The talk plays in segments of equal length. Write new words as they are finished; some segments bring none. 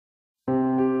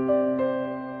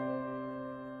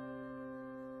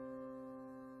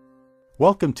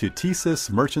Welcome to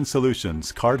TSYS Merchant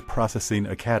Solutions Card Processing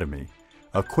Academy,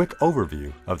 a quick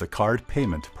overview of the card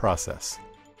payment process.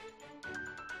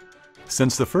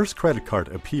 Since the first credit card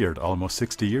appeared almost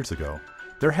 60 years ago,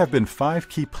 there have been 5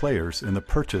 key players in the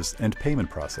purchase and payment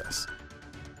process.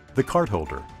 The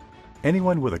cardholder,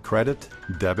 anyone with a credit,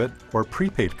 debit, or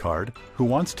prepaid card who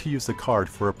wants to use the card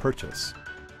for a purchase.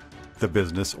 The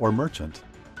business or merchant,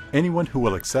 anyone who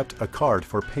will accept a card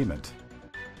for payment.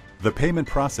 The payment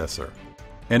processor,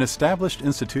 an established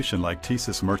institution like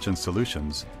TSYS Merchant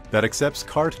Solutions that accepts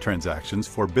card transactions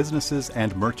for businesses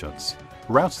and merchants,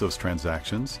 routes those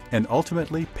transactions, and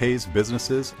ultimately pays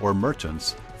businesses or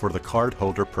merchants for the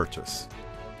cardholder purchase.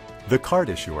 The card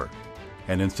issuer,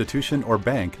 an institution or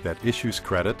bank that issues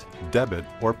credit, debit,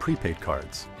 or prepaid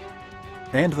cards.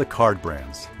 And the card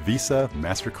brands, Visa,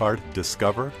 MasterCard,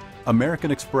 Discover,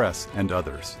 American Express, and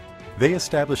others. They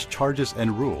establish charges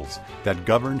and rules that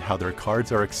govern how their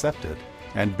cards are accepted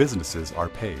and businesses are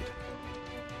paid.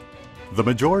 The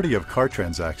majority of card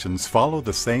transactions follow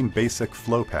the same basic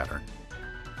flow pattern.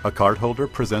 A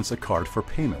cardholder presents a card for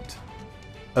payment.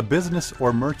 A business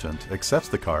or merchant accepts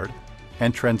the card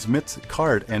and transmits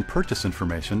card and purchase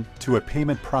information to a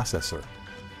payment processor.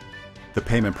 The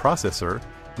payment processor,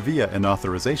 via an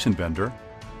authorization vendor,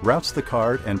 routes the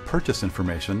card and purchase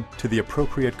information to the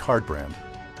appropriate card brand.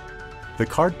 The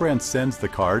card brand sends the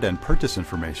card and purchase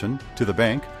information to the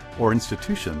bank or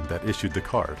institution that issued the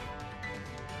card.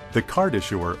 The card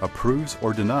issuer approves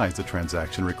or denies the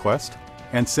transaction request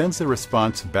and sends the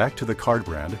response back to the card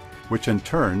brand, which in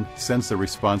turn sends the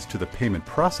response to the payment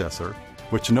processor,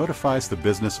 which notifies the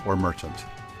business or merchant.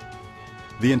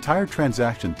 The entire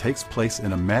transaction takes place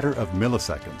in a matter of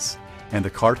milliseconds, and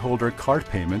the cardholder card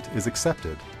payment is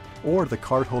accepted, or the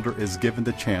cardholder is given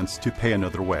the chance to pay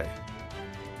another way.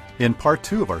 In part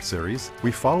 2 of our series,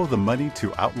 we follow the money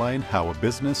to outline how a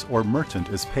business or merchant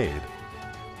is paid.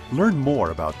 Learn more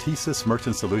about TSYS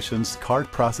Merchant Solutions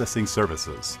card processing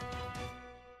services.